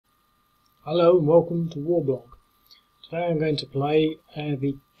Hello and welcome to Warblog. Today I'm going to play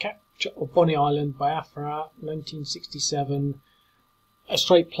the Capture of Bonny Island, Biafra, 1967, a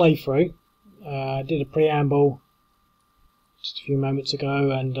straight playthrough. I did a preamble just a few moments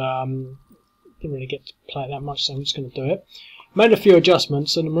ago and didn't really get to play it that much, so I'm just going to do it. Made a few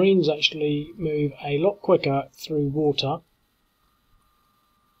adjustments, so the Marines actually move a lot quicker through water.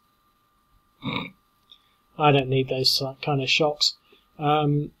 I don't need those kind of shocks.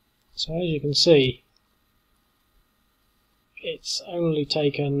 So as you can see, it's only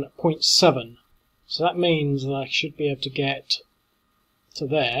taken 0.7, so that means that I should be able to get to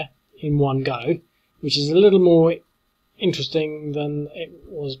there in one go, which is a little more interesting than it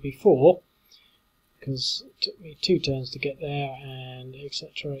was before, because it took me 2 turns to get there and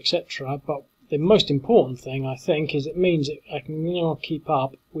etc, etc. But the most important thing, I think, is it means that I can now keep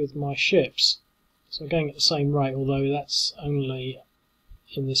up with my ships. So I'm going at the same rate, although that's only,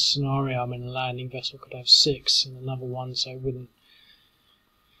 in this scenario, I'm in a landing vessel, could have 6 and another one, so it wouldn't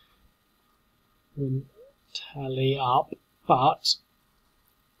tally up. But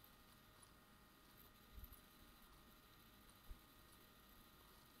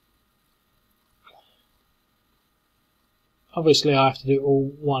obviously I have to do it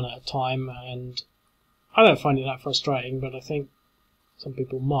all one at a time, and I don't find it that frustrating, but I think some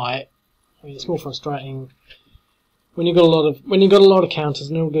people might. I mean, it's more frustrating when you've got a lot of counters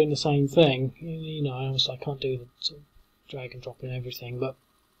and they're all doing the same thing. You know, obviously I can't do the sort of drag and drop and everything, but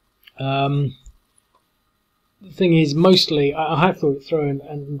the thing is, mostly I have thought it through,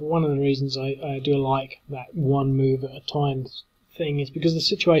 and one of the reasons I do like that one move at a time thing is because the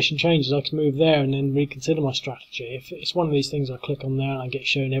situation changes. I can move there and then reconsider my strategy. If it's one of these things I click on there and I get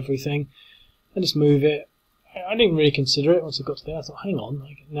shown everything, I just move it. I didn't really consider it once I got to there. I thought, hang on,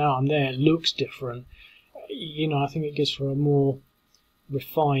 now I'm there, it looks different. You know, I think it gives for a more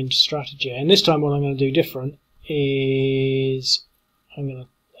refined strategy. And this time what I'm going to do different is I'm going to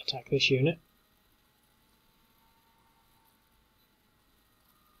attack this unit.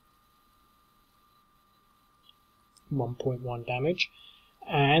 .1 damage.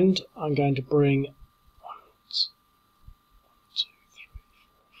 And I'm going to bring 1, 2, 3,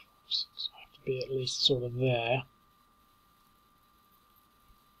 4, 5, 6. I have to be at least sort of there.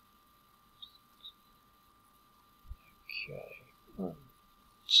 Okay, 1,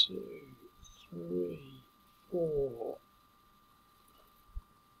 2, 3, 4.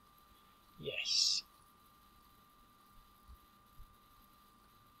 Yes.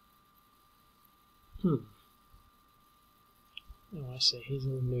 Oh, I see. He's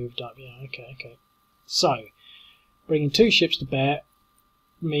all moved up. Yeah. Okay. So, bringing 2 ships to bear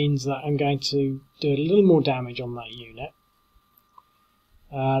means that I'm going to do a little more damage on that unit.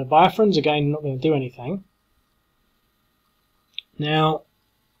 The Biafrans, again, not going to do anything. Now,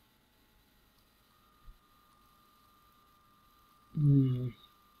 0.7,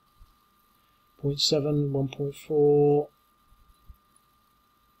 1.4,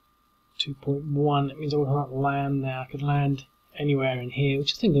 2.1. It means I can't land there. I could land anywhere in here,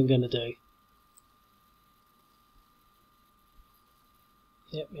 which I think I'm going to do.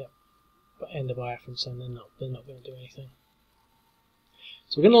 Yep. But end the Biafran, so they're not going to do anything.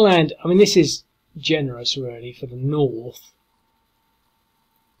 So we're going to land. I mean, this is generous, really, for the north.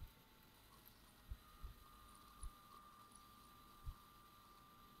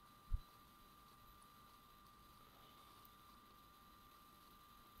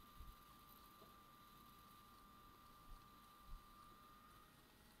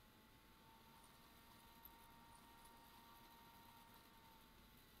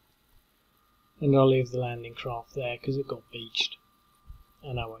 And I'll leave the landing craft there because it got beached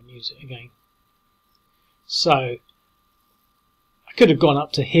and I won't use it again. So I could have gone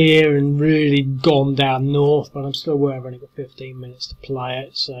up to here and really gone down north, but I'm still aware I've only got 15 minutes to play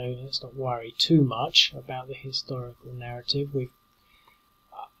it, so let's not worry too much about the historical narrative. I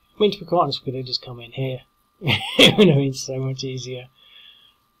mean, to be quite honest, we could have just come in here. You know, it's so much easier.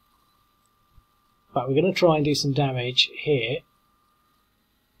 But we're going to try and do some damage here.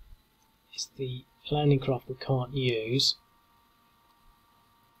 It's the landing craft we can't use.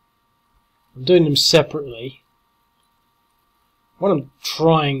 I'm doing them separately. What I'm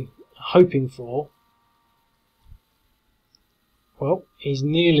hoping for, well, is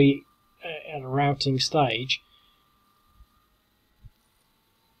nearly at a routing stage.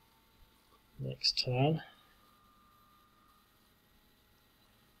 Next turn.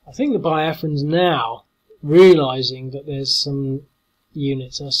 I think the Biafrans now, realising that there's some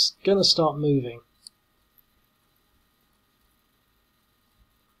units, are going to start moving.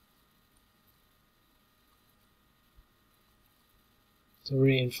 To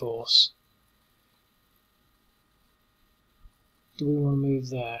reinforce. do we want to move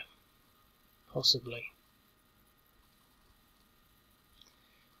there? Possibly.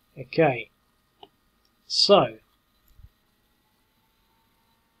 Okay, so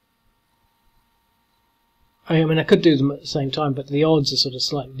I mean I could do them at the same time, but the odds are sort of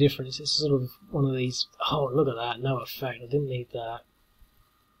slightly different. It's sort of one of these, oh look at that, no effect, I didn't need that.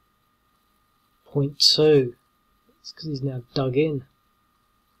 0.2, it's because he's now dug in.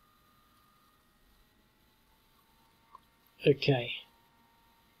 Okay.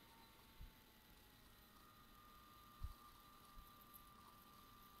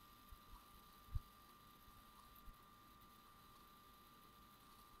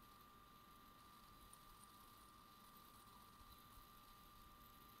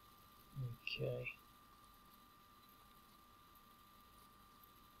 Okay.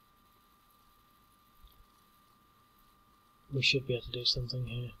 We should be able to do something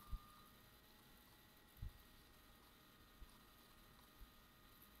here.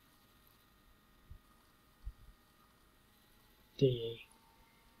 DE.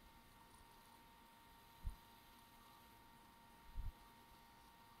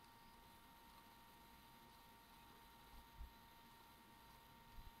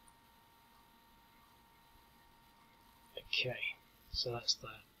 Okay, so that's that.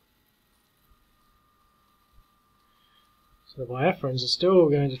 So the Biafrans are still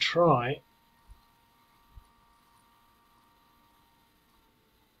going to try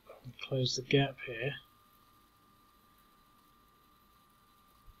and close the gap here.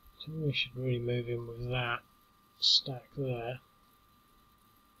 So we should really move in with that stack there.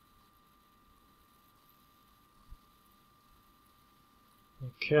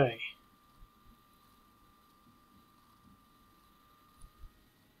 Okay.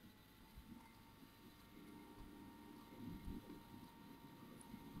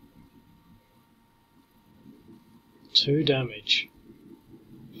 Two damage.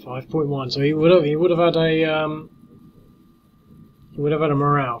 5.1. So he would have had a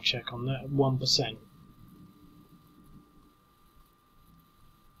morale check on that at 1%.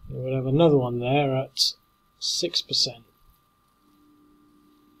 He would have another one there at 6%.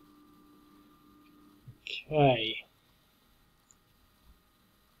 Okay.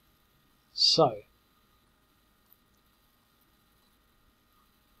 So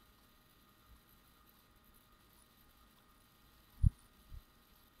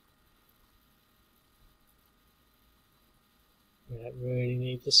we don't really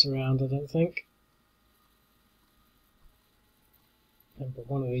need this around, I don't think. But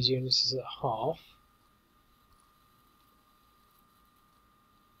one of these units is at half.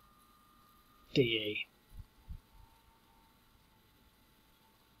 DE.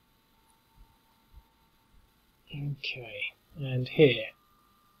 Okay, and here.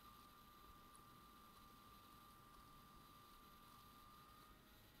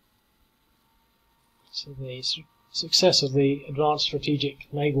 So the success of the advanced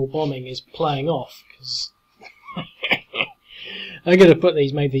strategic naval bombing is playing off, because I could have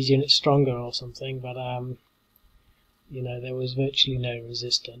made these units stronger or something, but you know, there was virtually no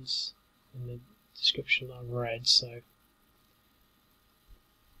resistance in the description I've read, so.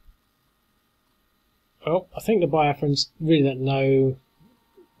 Well, I think the Biafrans really don't know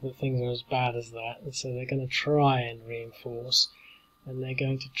that things are as bad as that, and so they're going to try and reinforce, and they're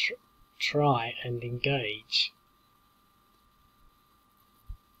going to try and engage.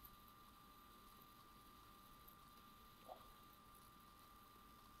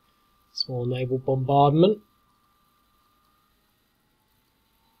 Small naval bombardment.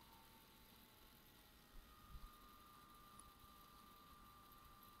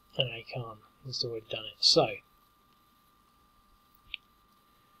 No, he can't. He's already done it. So,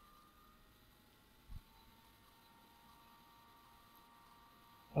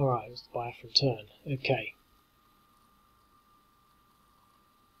 alright, it's the Biafran turn. Okay.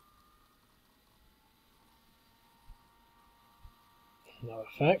 No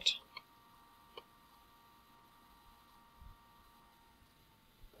effect.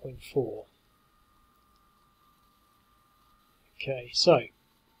 0.4. Okay, so.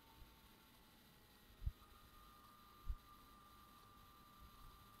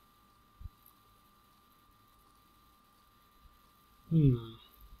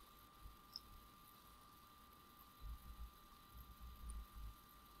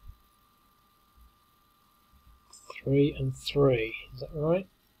 Three and 3, is that right?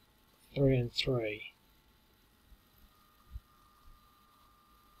 3 and 3.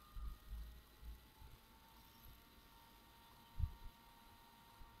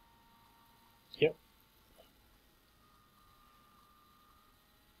 Yep.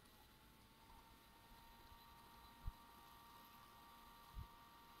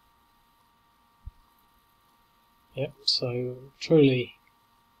 Yep, so truly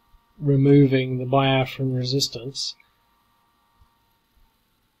removing the Biafran resistance.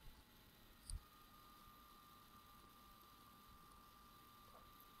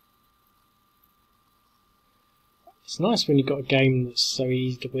 It's nice when you've got a game that's so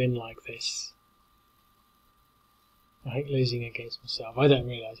easy to win like this. I hate losing against myself. I don't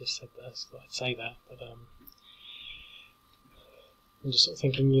really, I just said that, so I'd say that, but I'm just sort of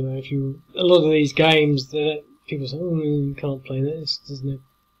thinking, you know, a lot of these games that people say, oh, you can't play this, there's no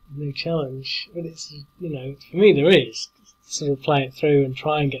challenge. But it's, you know, for me there is. Sort of play it through and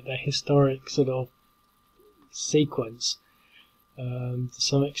try and get the historic sort of sequence to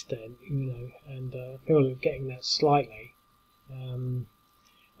some extent, you know, and I feel we're getting that slightly.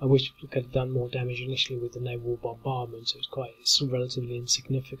 I wish we could have done more damage initially with the naval bombardments. It's relatively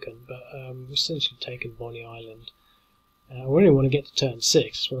insignificant, but we've essentially taken Bonny Island. We only want to get to turn 6,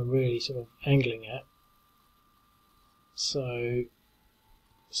 that's what I'm really sort of angling at. So,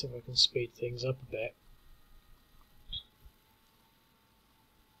 see if I can speed things up a bit.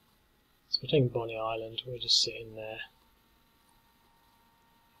 So we're taking Bonny Island, we're just sitting there.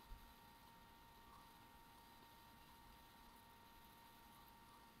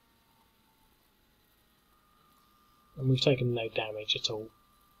 And we've taken no damage at all.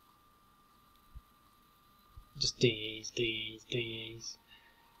 Just DEs, DEs, DEs.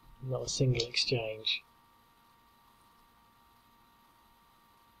 Not a single exchange.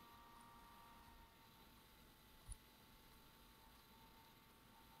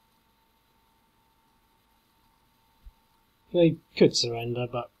 They could surrender,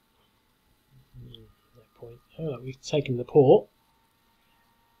 but no point. Oh, look, we've taken the port.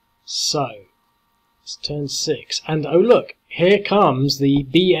 So, it's turn 6. And oh look, here comes the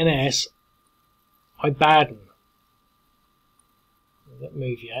BNS Ibadan. Don't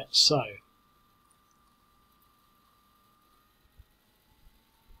move yet, so.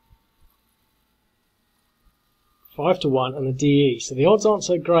 Five to 1 and the DE. So the odds aren't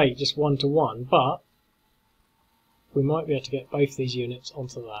so great, just 1 to 1, but we might be able to get both these units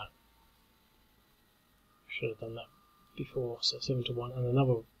onto that. Should have done that before, so 7 to 1 and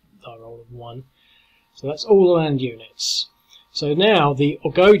another die roll of 1. So that's all the land units. So now the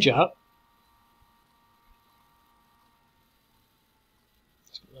Ogoja,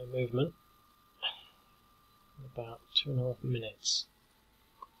 it's got no movement, about 2.5 minutes.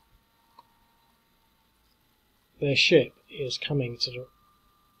 Their ship is coming to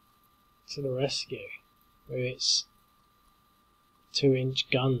the rescue with its 2-inch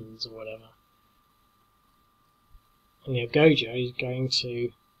guns or whatever. And the Ogoja is going to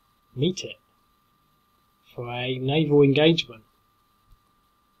meet it for a naval engagement.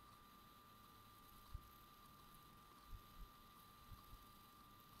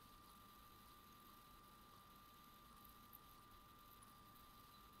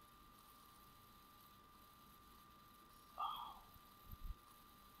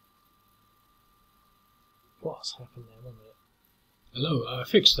 What's happened there? 1 minute. Hello, I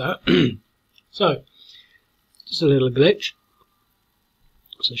fixed that. So, just a little glitch.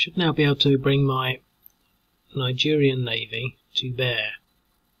 So I should now be able to bring my Nigerian Navy to bear.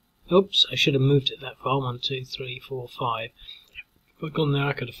 Oops, I should have moved it that far. 1, 2, 3, 4, 5. If I'd gone there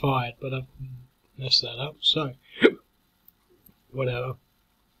I could have fired, but I've messed that up, so whatever.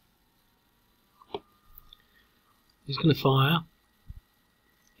 He's going to fire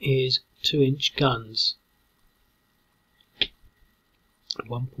his 2-inch guns.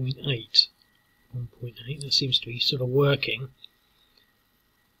 1.8. 1.8, that seems to be sort of working.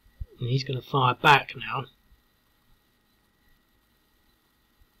 And he's going to fire back now.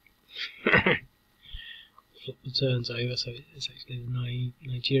 Flip the turns over, so it's actually the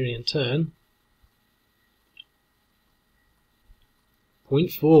Nigerian turn.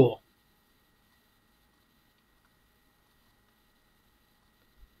 0.4.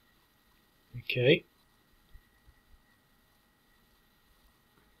 Okay.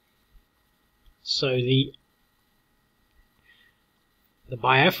 So the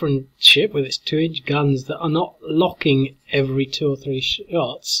Biafran ship with its 2-inch guns that are not locking every 2 or 3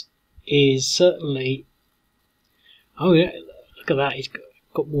 shots is certainly. Oh yeah, look at that! He's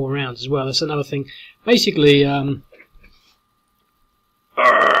got more rounds as well. That's another thing. Basically, oops,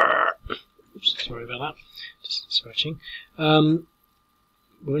 sorry about that. Just scratching.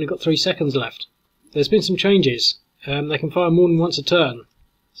 We've only got 3 seconds left. There's been some changes. They can fire more than once a turn.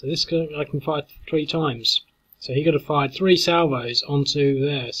 So this I can fire 3 times. So he could have fired 3 salvos onto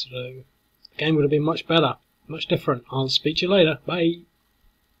there. So the game would have been much better, much different. I'll speak to you later. Bye.